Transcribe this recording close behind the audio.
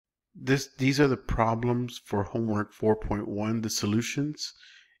These are the problems for homework 4.1, the solutions.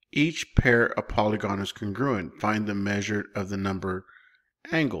 Each pair of polygon is congruent. Find the measure of the number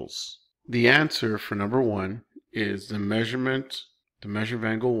angles. The answer for number 1 is the measure of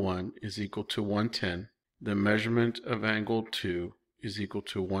angle 1 is equal to 110. The measurement of angle 2 is equal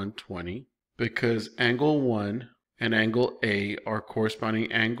to 120. Because angle 1 and angle A are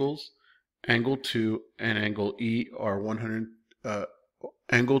corresponding angles, angle 2 and angle E are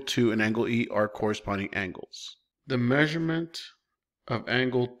angle 2 and angle E are corresponding angles. The measurement of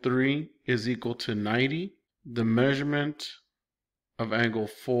angle 3 is equal to 90. The measurement of angle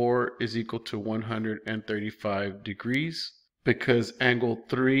 4 is equal to 135 degrees. Because angle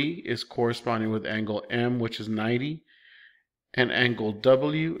 3 is corresponding with angle M, which is 90, and angle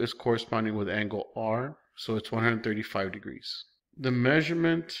W is corresponding with angle R, so it's 135 degrees. The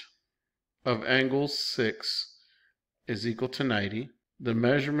measurement of angle 6 is equal to 90. The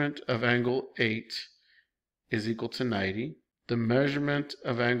measurement of angle 8 is equal to 90. The measurement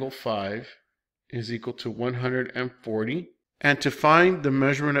of angle 5 is equal to 140. And to find the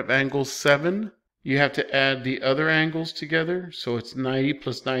measurement of angle 7, you have to add the other angles together. So it's 90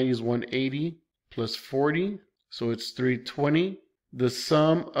 plus 90 is 180 plus 40. So it's 320. The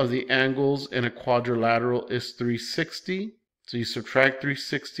sum of the angles in a quadrilateral is 360. So you subtract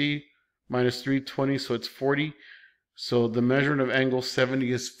 360 minus 320, so it's 40. So the measurement of angle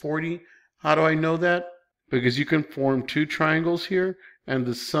 70 is 40. How do I know that? Because you can form two triangles here, and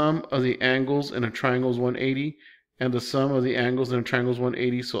the sum of the angles in a triangle is 180, and the sum of the angles in a triangle is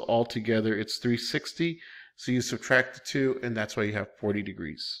 180, so altogether it's 360. So you subtract the two, and that's why you have 40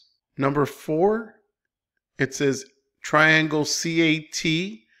 degrees. Number 4, it says triangle CAT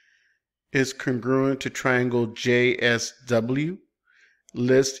is congruent to triangle JSW.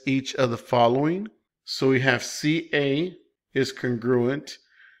 List each of the following. So we have CA is congruent.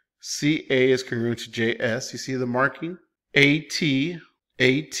 CA is congruent to JS. You see the marking? AT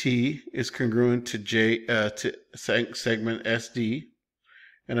is congruent to segment SD.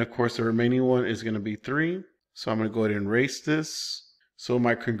 And of course the remaining one is going to be 3. So I'm going to go ahead and erase this. So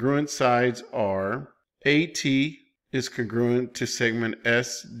my congruent sides are AT is congruent to segment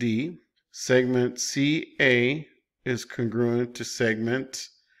SD. Segment CA is congruent to segment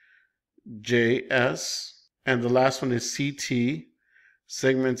JS. And the last one is CT.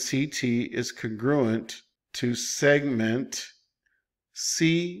 Segment CT is congruent to segment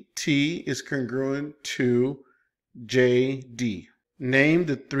CT is congruent to JD. Name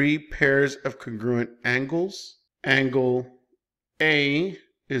the 3 pairs of congruent angles. Angle A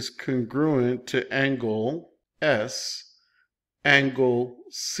is congruent to angle S. Angle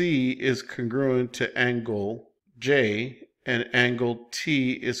C is congruent to angle J, and angle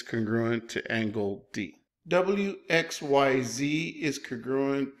T is congruent to angle D. WXYZ is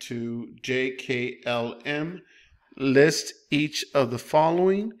congruent to JKLM. List each of the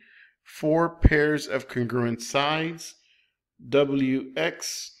following 4 pairs of congruent sides.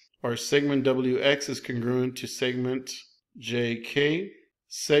 WX, or segment WX, is congruent to segment JK.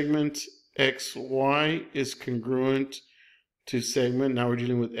 Segment XY is congruent to segment, now we're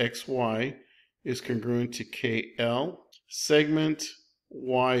dealing with XY, is congruent to KL. Segment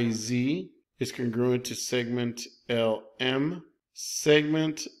YZ is congruent to segment LM.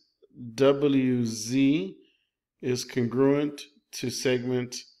 Segment WZ is congruent to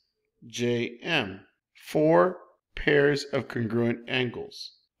segment JM. 4 pairs of congruent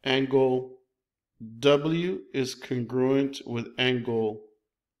angles. Angle W is congruent with angle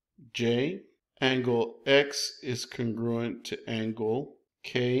J. Angle X is congruent to angle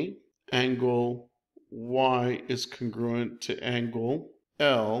K. Angle Y is congruent to angle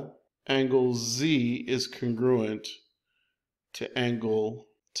L. Angle Z is congruent to angle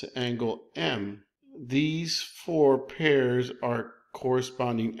M. These 4 pairs are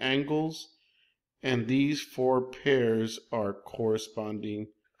corresponding angles, and these 4 pairs are corresponding.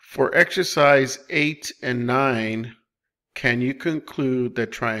 For exercise 8 and 9, can you conclude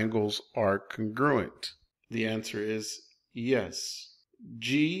that triangles are congruent? The answer is yes.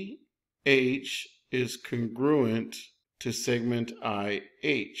 GH is congruent to segment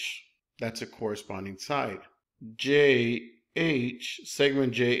IH. That's a corresponding side. Segment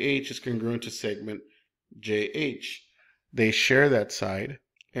JH is congruent to segment JH. They share that side.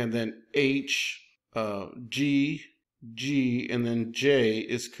 And then G, and then J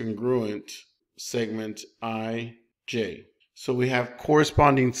is congruent segment IJ. So we have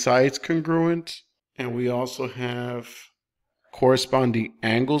corresponding sides congruent, and we also have corresponding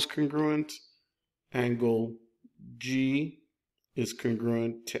angles congruent. Angle G is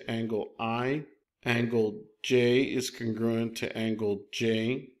congruent to angle I. Angle J is congruent to angle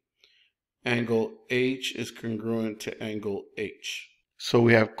J. angle H is congruent to angle H. So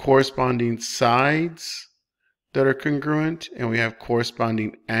we have corresponding sides that are congruent, and we have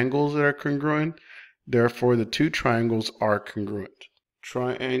corresponding angles that are congruent. Therefore, the two triangles are congruent.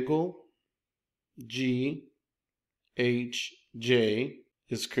 Triangle GHJ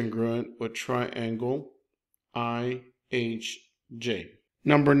is congruent with triangle IHJ.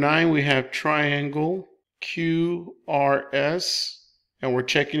 Number 9, we have triangle QRS, and we're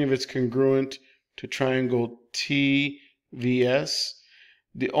checking if it's congruent to triangle TVS.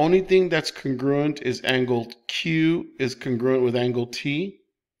 The only thing that's congruent is angle Q is congruent with angle T.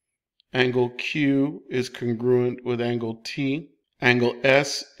 Angle Q is congruent with angle T. Angle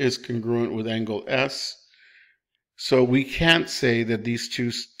S is congruent with angle S. So we can't say that these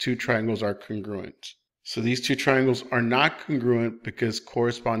two triangles are congruent. So these two triangles are not congruent because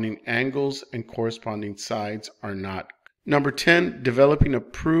corresponding angles and corresponding sides are not. Number 10, developing a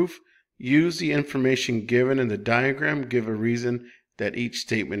proof. Use the information given in the diagram. Give a reason that each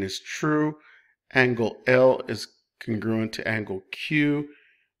statement is true. Angle L is congruent to angle Q.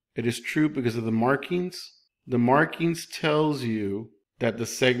 It is true because of the markings. The markings tells you that the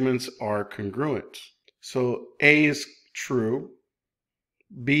segments are congruent. So A is true.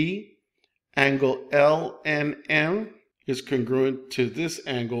 B, angle LNM is congruent to this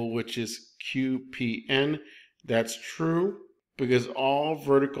angle, which is QPN. That's true because all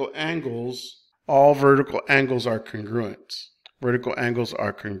vertical angles are congruent. Vertical angles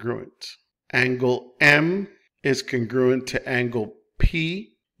are congruent. Angle M is congruent to angle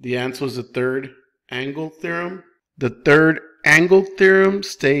P. The answer is the third angle theorem. The third angle theorem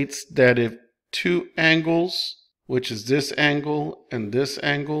states that if two angles, which is this angle and this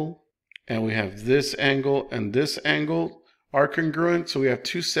angle, and we have this angle and this angle, are congruent, so we have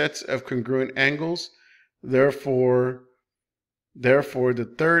two sets of congruent angles. Therefore,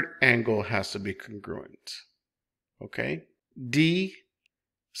 the third angle has to be congruent. Okay? D,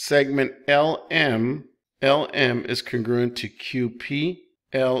 segment LM is congruent to QP.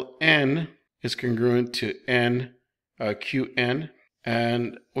 LN is congruent to QN.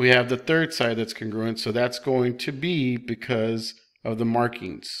 And we have the third side that's congruent, so that's going to be because of the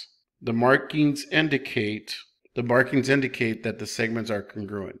markings. The markings indicate that the segments are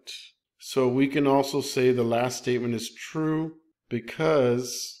congruent. So we can also say the last statement is true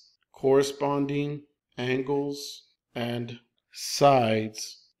because corresponding angles and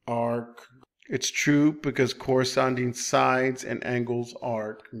sides are congruent. It's true because corresponding sides and angles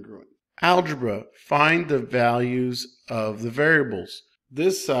are congruent. Algebra, find the values of the variables.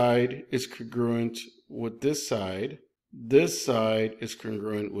 This side is congruent with this side. This side is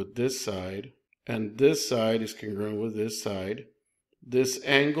congruent with this side. And this side is congruent with this side. This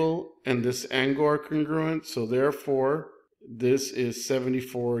angle and this angle are congruent, so therefore this is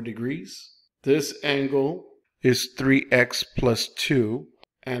 74 degrees. This angle is 3x plus 2,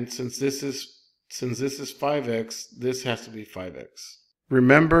 and since this is 5x, this has to be 5x.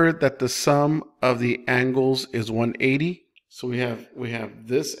 Remember that the sum of the angles is 180. So we have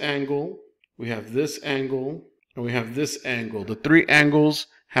this angle, we have this angle, and we have this angle. The three angles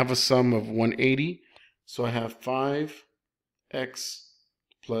have a sum of 180. So I have 5x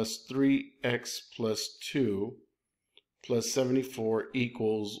plus 3x plus 2 plus 74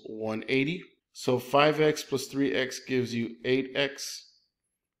 equals 180. So 5x plus 3x gives you 8x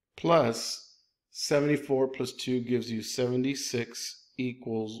plus 74 plus 2 gives you 76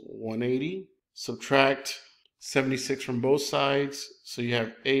 equals 180. Subtract 76 from both sides, so you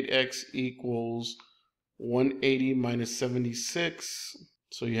have 8x equals 180 minus 76,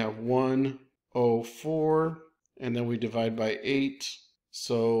 so you have 104, and then we divide by 8,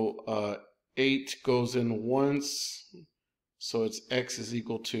 so 8 goes in once, so it's x is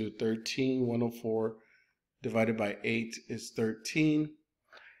equal to 13. 104 divided by 8 is 13.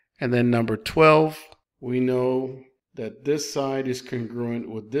 And then number 12, we know that this side is congruent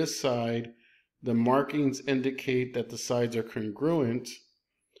with this side. The markings indicate that the sides are congruent.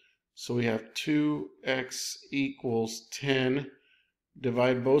 So we have 2x equals 10.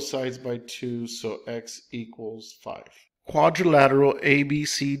 Divide both sides by 2, so x equals 5. Quadrilateral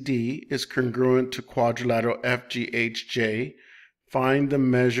ABCD is congruent to quadrilateral FGHJ. Find the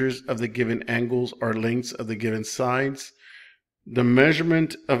measures of the given angles or lengths of the given sides. The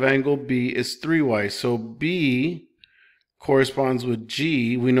measurement of angle B is 3y. So B corresponds with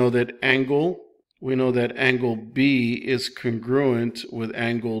G. We know that angle B is congruent with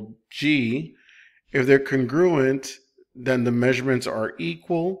angle G. If they're congruent, then the measurements are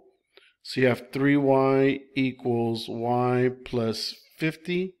equal. So you have 3y equals y plus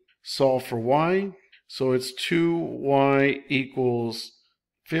 50. Solve for y. So it's 2y equals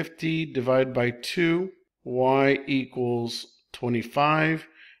 50 divided by 2, y equals 25.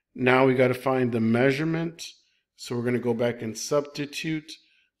 Now we got to find the measurement. So we're going to go back and substitute.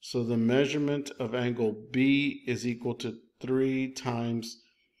 So the measurement of angle B is equal to 3 times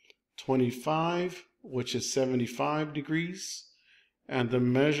 25, which is 75 degrees. And the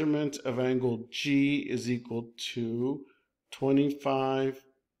measurement of angle G is equal to 25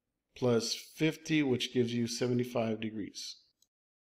 plus 50, which gives you 75 degrees.